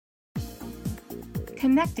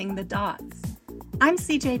connecting the dots. I'm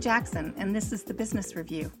CJ Jackson, and this is the Business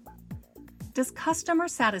Review. Does customer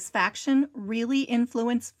satisfaction really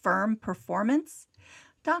influence firm performance?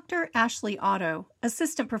 Dr. Ashley Otto,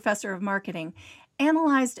 Assistant Professor of Marketing,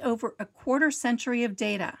 analyzed over a quarter century of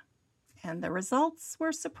data, and the results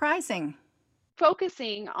were surprising.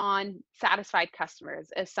 Focusing on satisfied customers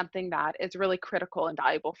is something that is really critical and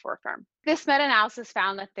valuable for a firm. This meta-analysis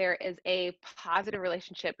found that there is a positive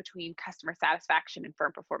relationship between customer satisfaction and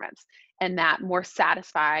firm performance, and that more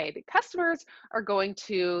satisfied customers are going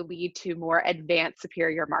to lead to more advanced,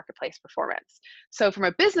 superior marketplace performance. So from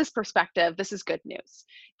a business perspective, this is good news.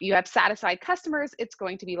 If you have satisfied customers, it's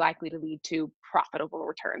going to be likely to lead to profitable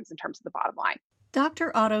returns in terms of the bottom line.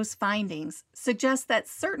 Dr. Otto's findings suggest that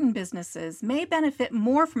certain businesses may benefit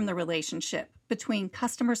more from the relationship between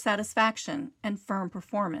customer satisfaction and firm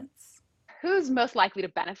performance. Who's most likely to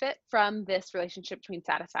benefit from this relationship between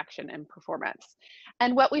satisfaction and performance?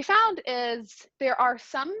 And what we found is there are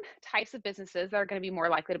some types of businesses that are going to be more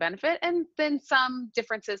likely to benefit, and then some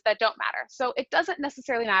differences that don't matter. So it doesn't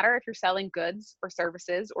necessarily matter if you're selling goods or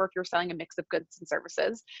services, or if you're selling a mix of goods and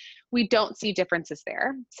services. We don't see differences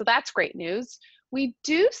there. So that's great news. We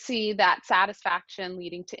do see that satisfaction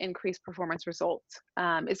leading to increased performance results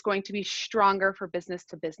is going to be stronger for business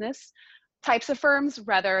to business types of firms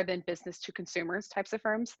rather than business to consumers types of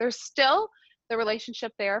firms. There's still the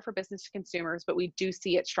relationship there for business to consumers, but we do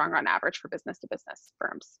see it stronger on average for business to business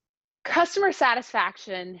firms. Customer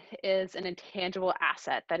satisfaction is an intangible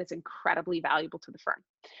asset that is incredibly valuable to the firm.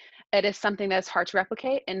 It is something that's hard to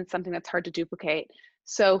replicate, and it's something that's hard to duplicate.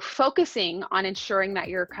 So focusing on ensuring that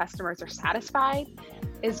your customers are satisfied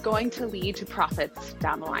is going to lead to profits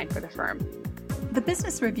down the line for the firm. The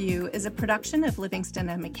Business Review is a production of Livingston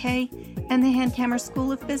and McKay and the Hankamer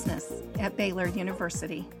School of Business at Baylor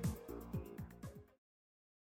University.